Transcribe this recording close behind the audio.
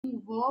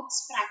verbs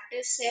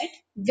practice set.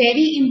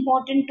 Very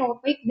important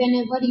topic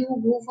whenever you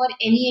go for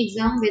any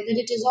exam, whether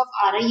it is of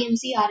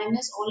RIMC,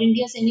 RMS, All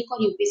India Sainik or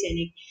UP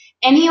Sainik.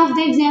 Any of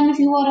the exam if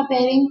you are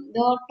appearing,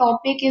 the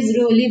topic is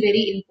really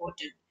very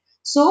important.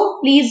 So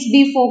please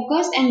be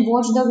focused and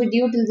watch the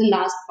video till the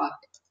last part.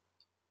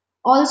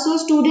 Also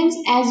students,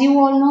 as you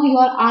all know,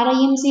 your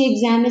RIMC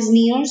exam is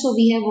near. So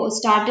we have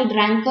started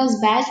Rankers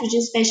batch, which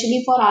is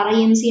specially for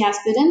RIMC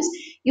aspirants.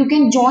 You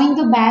can join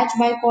the batch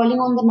by calling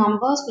on the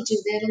numbers which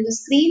is there on the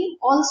screen.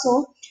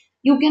 Also,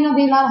 you can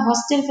avail our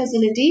hostel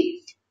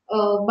facility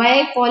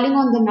by calling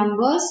on the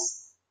numbers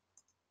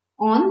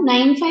on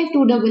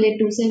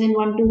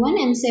 9528827121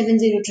 and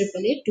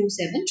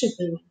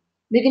 7088827111.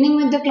 Beginning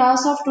with the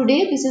class of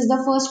today, this is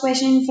the first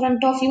question in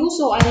front of you.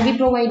 So I will be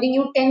providing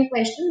you 10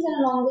 questions, and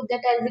along with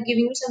that I will be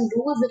giving you some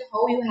rules that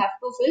how you have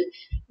to fill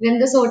when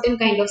the certain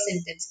kind of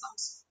sentence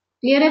comes.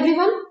 Clear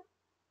everyone?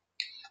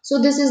 So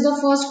this is the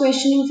first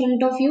question in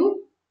front of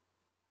you.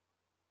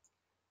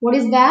 What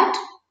is that?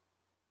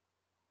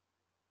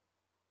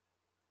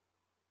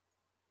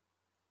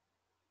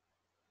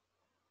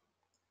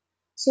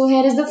 So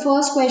here is the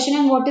first question,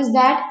 and what is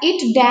that?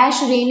 It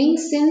dash raining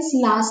since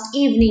last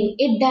evening.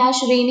 It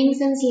dash raining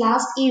since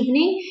last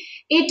evening.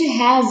 It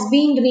has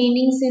been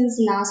raining since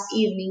last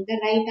evening. The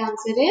right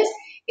answer is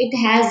it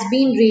has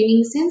been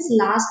raining since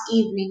last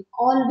evening.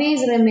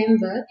 Always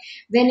remember,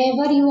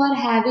 whenever you are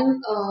having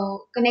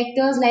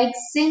connectors like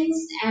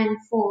since and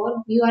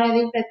for, you are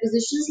having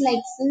prepositions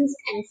like since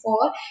and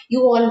for,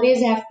 you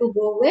always have to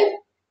go with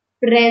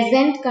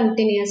present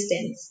continuous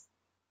tense.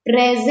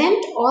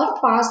 Present or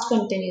past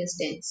continuous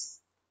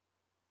tense.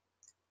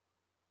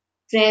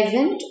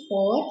 Present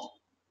or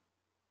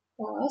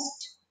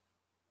past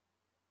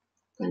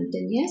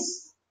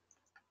continuous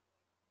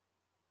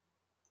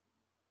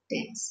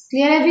tense.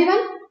 Clear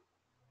everyone?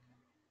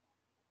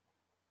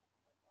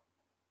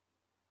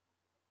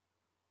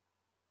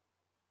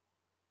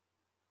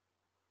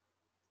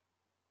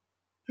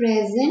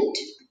 Present,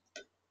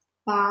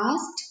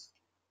 past,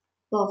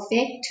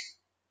 perfect,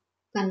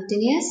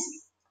 continuous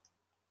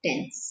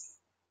tense.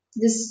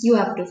 This you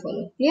have to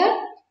follow. Clear?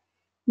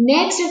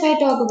 Next, if I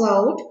talk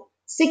about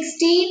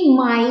 16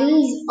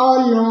 miles a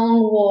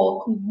long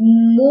walk.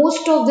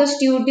 Most of the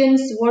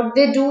students, what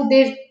they do,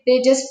 they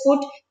just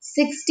put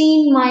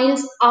 16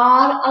 miles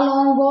are a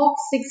long walk,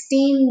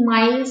 16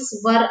 miles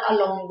were a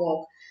long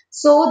walk.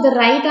 So the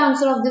right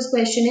answer of this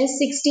question is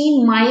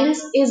 16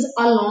 miles is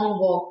a long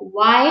walk.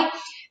 Why?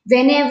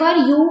 Whenever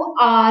you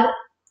are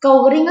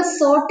covering a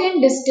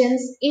certain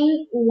distance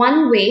in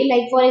one way,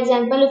 like for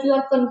example, if you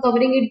are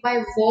covering it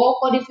by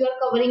walk or if you are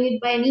covering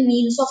it by any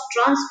means of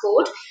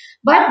transport,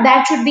 but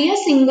that should be a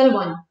single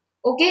one.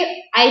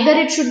 Okay, either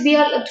it should be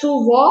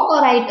through walk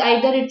or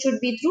either it should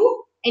be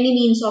through any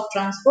means of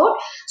transport.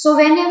 So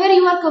whenever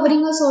you are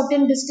covering a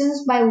certain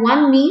distance by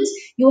one means,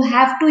 you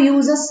have to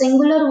use a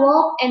singular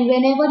verb, and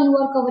whenever you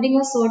are covering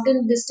a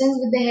certain distance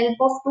with the help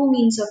of two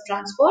means of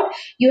transport,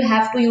 you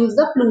have to use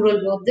the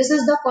plural verb. This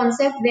is the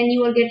concept when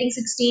you are getting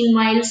 16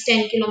 miles,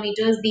 10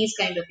 kilometers, these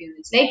kind of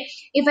units. Like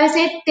if I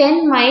say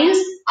 10 miles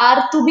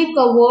are to be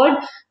covered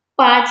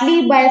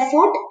partly by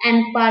foot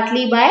and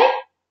partly by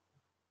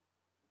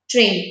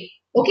train.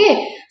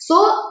 Okay,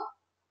 so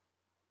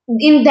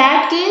in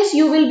that case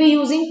you will be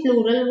using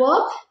plural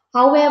verb.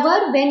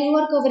 However, when you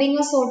are covering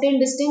a certain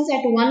distance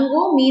at one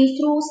go, means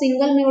through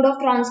single mode of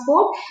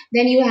transport,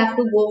 then you have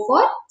to go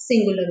for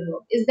singular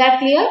verb. Is that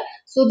clear?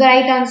 So the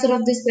right answer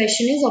of this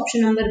question is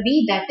option number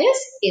B, that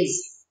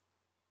is.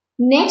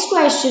 Next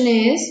question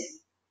is,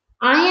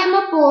 I am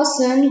a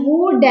person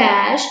who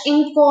dash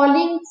in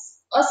calling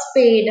a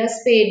spade.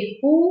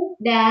 Who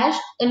dash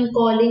in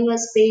calling a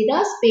spade.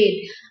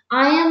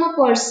 I am a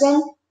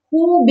person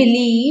who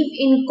believe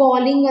in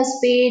calling a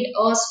spade,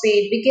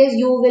 because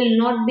you will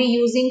not be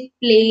using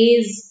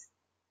plays,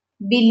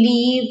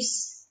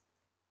 believes.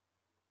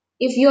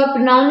 If your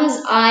pronoun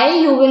is I,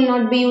 you will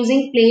not be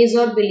using plays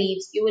or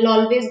believes. You will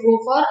always go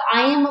for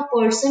I am a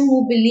person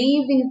who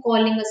believe in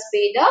calling a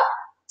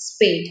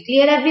spade.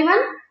 Clear everyone?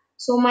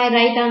 So my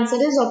right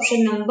answer is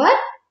option number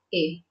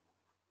A.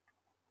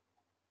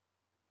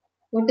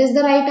 What is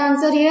the right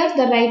answer here?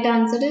 The right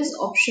answer is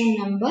option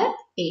number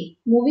A.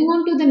 Moving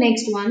on to the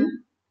next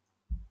one.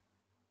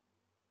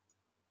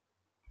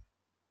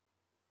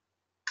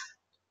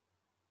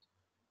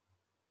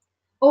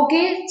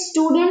 Okay,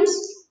 students,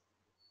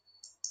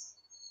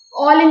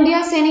 All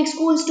India Sainik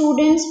School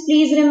students,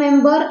 please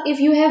remember,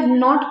 if you have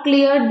not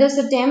cleared this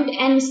attempt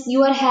and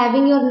you are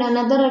having your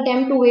another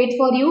attempt to wait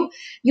for you,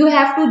 you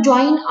have to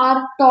join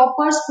our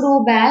Toppers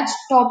Pro batch.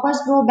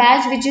 Toppers Pro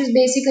batch, which is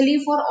basically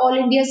for All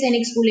India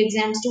Sainik School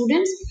exam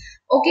students.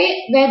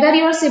 Okay, whether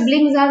your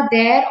siblings are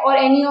there or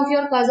any of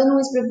your cousin who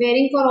is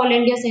preparing for All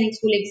India Sainik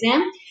School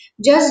exam,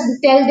 just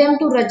tell them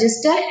to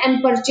register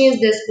and purchase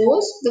this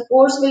course. The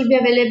course will be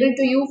available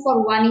to you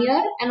for 1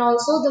 year, and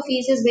also the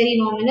fees is very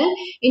nominal.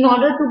 In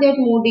order to get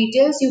more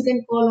details, you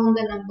can call on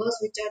the numbers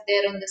which are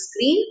there on the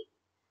screen.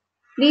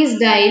 Please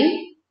dial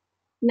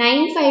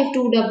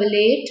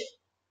 95288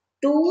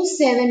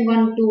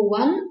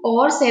 27121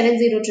 or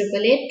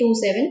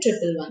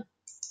 7088827111.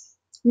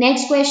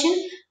 Next question,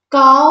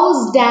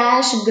 cows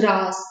dash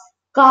grass.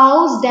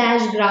 Cows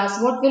dash grass.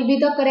 What will be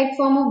the correct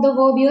form of the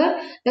verb here?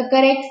 The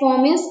correct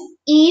form is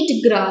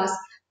eat grass.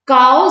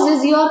 Cows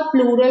is your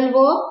plural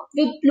verb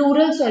with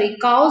plural,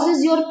 cows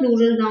is your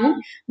plural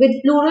noun.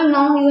 With plural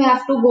noun you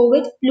have to go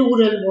with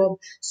plural verb.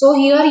 So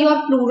here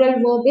your plural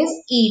verb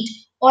is eat.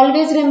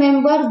 Always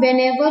remember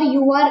whenever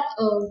you are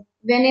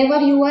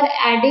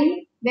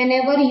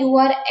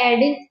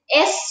adding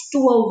s to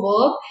a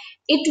verb,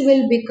 it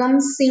will become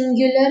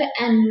singular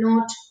and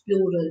not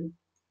plural.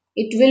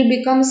 It will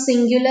become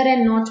singular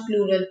and not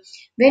plural.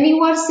 When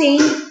you are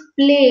saying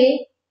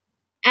play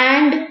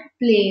and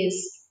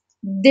plays,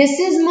 this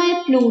is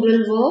my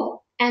plural verb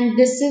and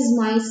this is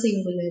my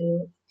singular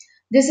verb.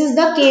 This is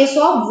the case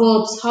of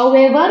verbs.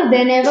 However,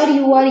 whenever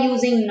you are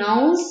using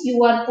nouns,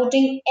 you are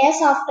putting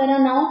s after a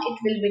noun, it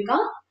will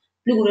become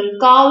plural.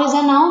 Cow is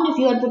a noun. If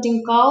you are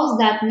putting cows,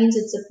 that means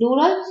it's a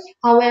plural.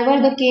 However,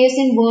 the case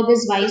in verb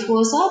is vice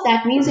versa.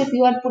 That means if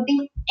you are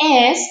putting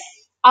s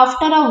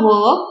after a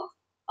verb,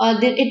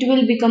 it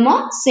will become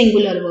a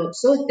singular verb.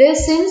 So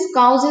this, since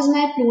cows is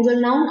my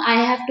plural noun,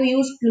 I have to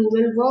use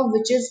plural verb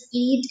which is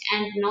eat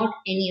and not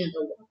any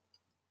other verb.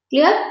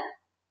 Clear?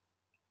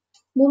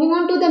 Moving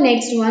on to the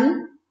next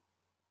one.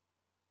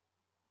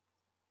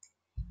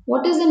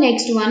 What is the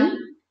next one?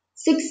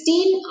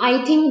 16.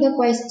 I think the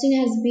question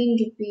has been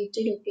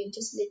repeated. Okay,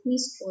 just let me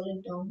scroll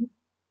it down.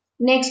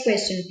 Next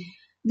question.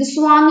 The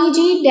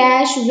Swamiji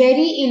dash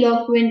very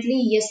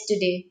eloquently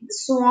yesterday. The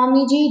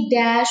Swamiji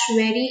dash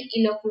very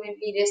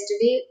eloquently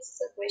yesterday.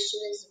 The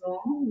question is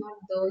wrong, not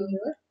the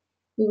here.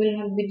 We will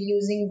not be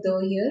using the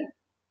here.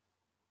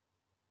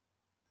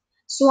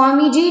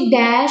 Swamiji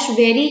dash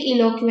very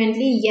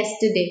eloquently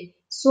yesterday.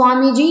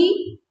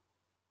 Swamiji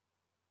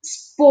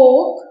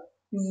spoke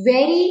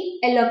very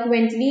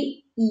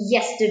eloquently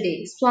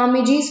yesterday.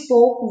 Swamiji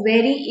spoke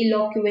very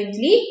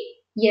eloquently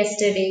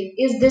yesterday.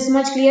 Is this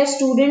much clear,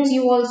 students?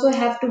 You also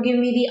have to give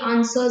me the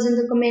answers in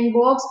the comment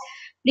box.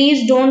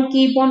 Please don't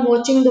keep on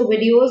watching the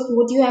videos.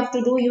 What you have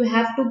to do, you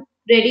have to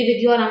ready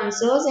with your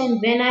answers,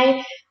 and when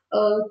I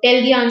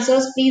tell the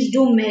answers, please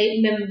do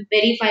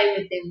verify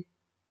with them.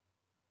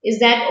 Is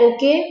that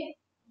okay?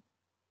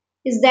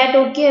 Is that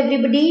okay,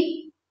 everybody?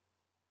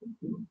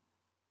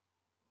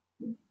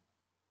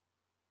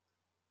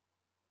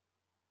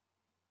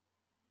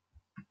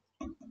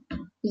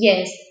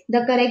 Yes,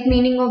 the correct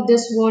meaning of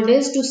this word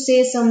is to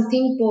say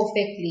something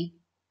perfectly.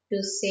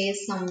 To say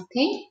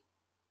something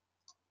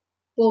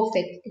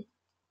perfectly.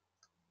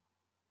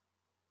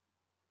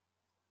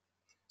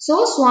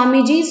 So,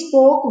 Swamiji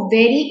spoke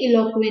very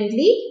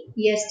eloquently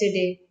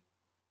yesterday.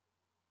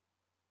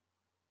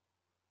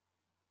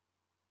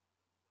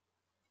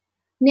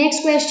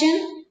 Next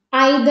question.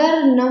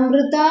 Either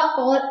Namrata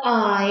or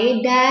I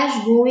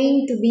dash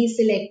going to be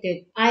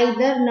selected.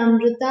 Either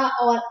Namrata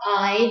or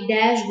I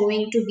dash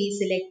going to be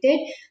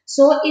selected.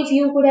 So if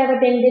you could have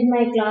attended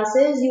my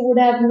classes, you would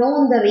have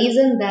known the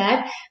reason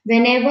that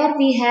whenever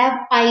we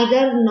have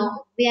either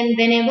no,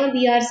 whenever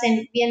we are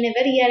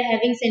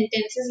having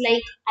sentences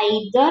like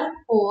either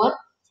or,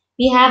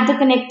 we have the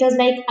connectors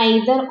like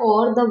either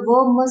or, the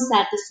verb must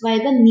satisfy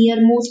the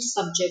nearmost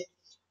subject.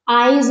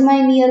 I is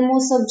my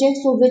nearmost subject,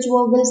 so which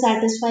verb will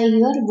satisfy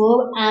here?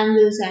 Verb am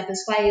will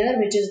satisfy here,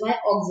 which is my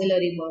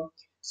auxiliary verb.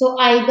 So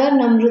either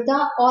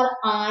Namrata or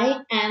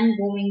I am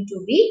going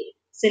to be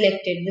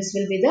selected. This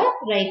will be the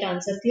right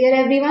answer. Clear,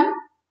 everyone?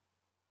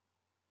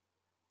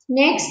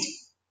 Next,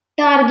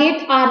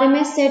 target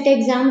RMS set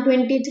exam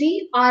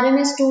 23.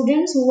 RMS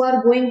students who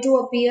are going to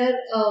appear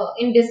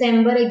in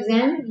December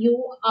exam,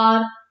 you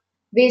are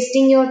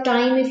wasting your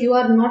time if you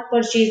are not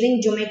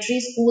purchasing Geometry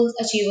School's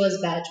Achievers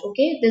batch.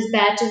 Okay, this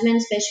batch is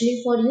meant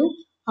specially for you.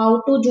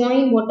 How to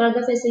join, what are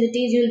the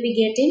facilities you will be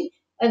getting,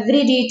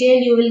 every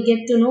detail you will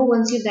get to know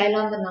once you dial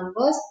on the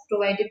numbers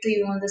provided to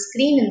you on the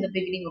screen in the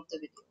beginning of the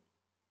video.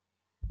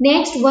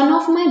 Next, one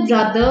of my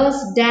brothers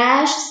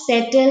dash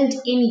settled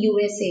in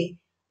USA.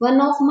 One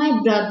of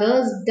my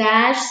brothers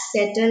dash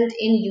settled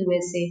in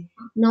USA.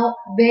 Now,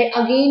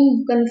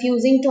 again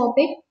confusing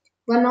topic.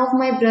 One of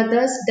my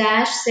brothers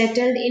dash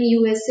settled in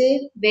USA.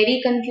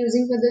 Very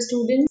confusing for the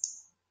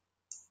students.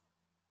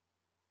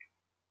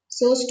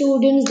 So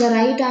students, the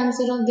right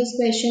answer of this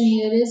question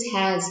here is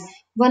has.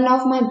 One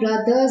of my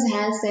brothers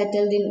has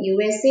settled in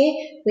USA.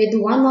 With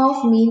one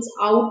of means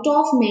out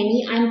of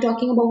many. I am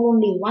talking about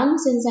only one,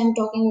 since I am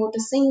talking about a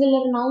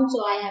singular noun.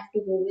 So I have to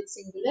go with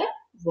singular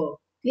verb.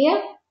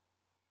 Clear?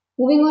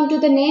 Moving on to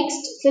the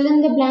next. Fill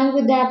in the blank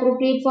with the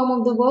appropriate form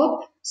of the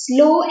verb.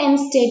 Slow and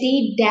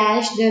steady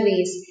dash the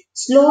race.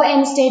 Slow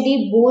and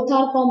steady both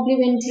are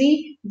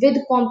complementary. With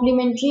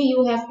complementary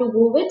you have to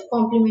go with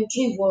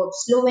complementary verb.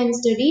 Slow and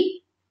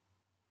steady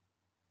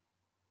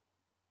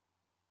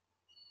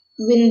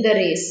win the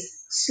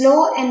race.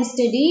 Slow and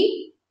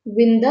steady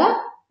win the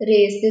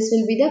race. This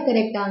will be the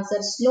correct answer.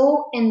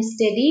 Slow and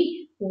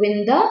steady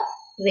win the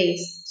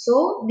race.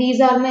 So these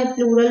are my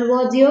plural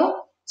words here.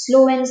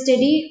 Slow and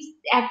steady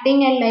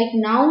acting as like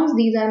nouns.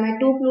 These are my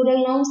two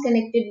plural nouns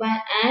connected by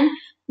and,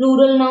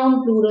 plural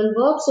noun, plural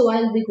verb. So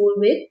I'll be going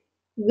with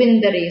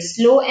win the race.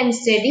 Slow and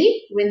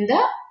steady, win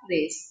the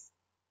race.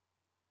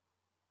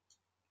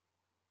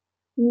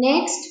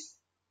 Next.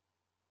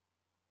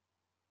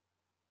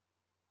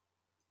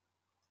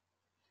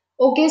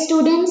 Okay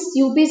students,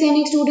 UP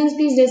Sainik students,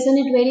 please listen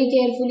it very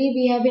carefully.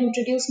 We have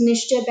introduced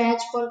Nishchay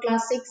batch for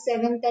class 6,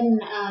 7th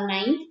and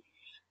 9th.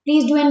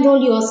 Please do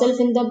enroll yourself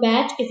in the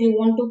batch if you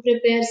want to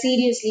prepare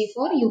seriously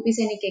for UP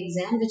Sainik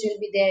exam, which will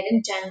be there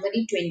in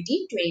January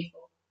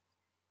 2024.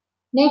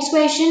 Next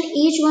question,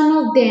 each one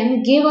of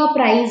them gave a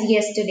prize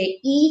yesterday.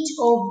 Each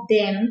of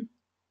them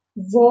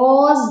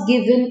was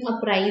given a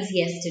prize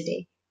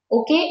yesterday.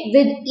 Okay,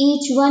 with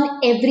each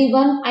one,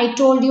 everyone, I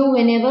told you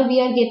whenever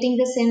we are getting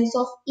the sense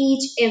of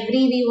each,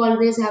 every, we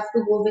always have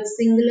to go with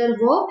singular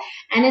verb,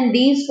 and in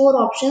these four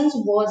options,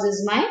 was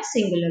is my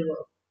singular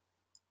verb.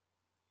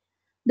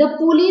 The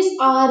police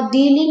are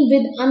dealing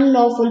with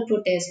unlawful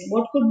protest.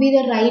 What could be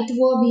the right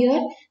verb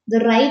here?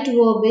 The right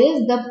verb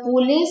is the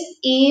police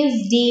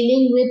is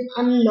dealing with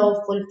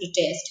unlawful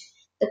protest.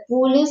 The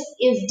police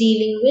is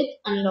dealing with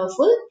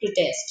unlawful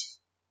protest.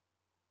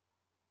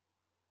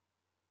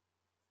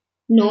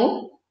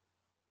 No.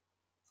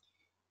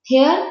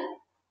 Here,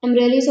 I'm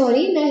really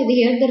sorry that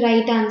here the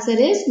right answer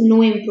is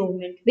no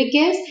improvement,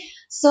 because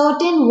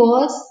certain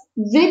words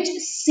which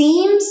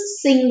seems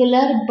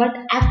singular but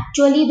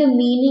actually the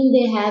meaning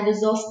they have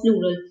is of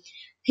plural.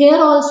 Here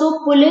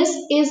also police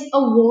is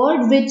a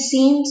word which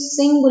seems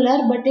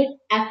singular but it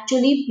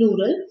actually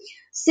plural.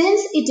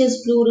 Since it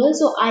is plural,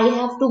 so I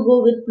have to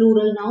go with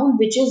plural noun,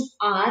 which is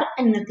are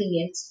and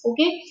nothing else.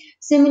 Okay.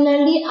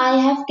 Similarly, I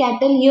have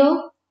cattle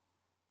here.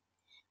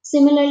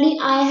 Similarly,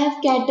 I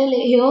have cattle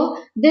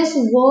here. This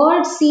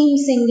word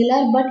seems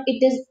singular, but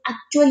it is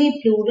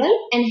actually plural,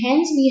 and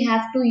hence we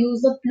have to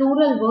use the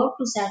plural verb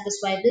to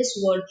satisfy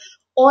this word.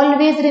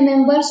 Always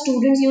remember,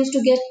 students used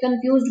to get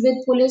confused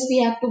with police. We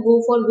have to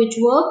go for which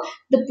verb?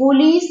 The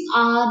police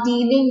are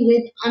dealing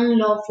with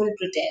unlawful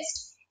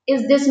protest.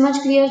 Is this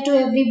much clear to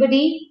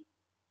everybody?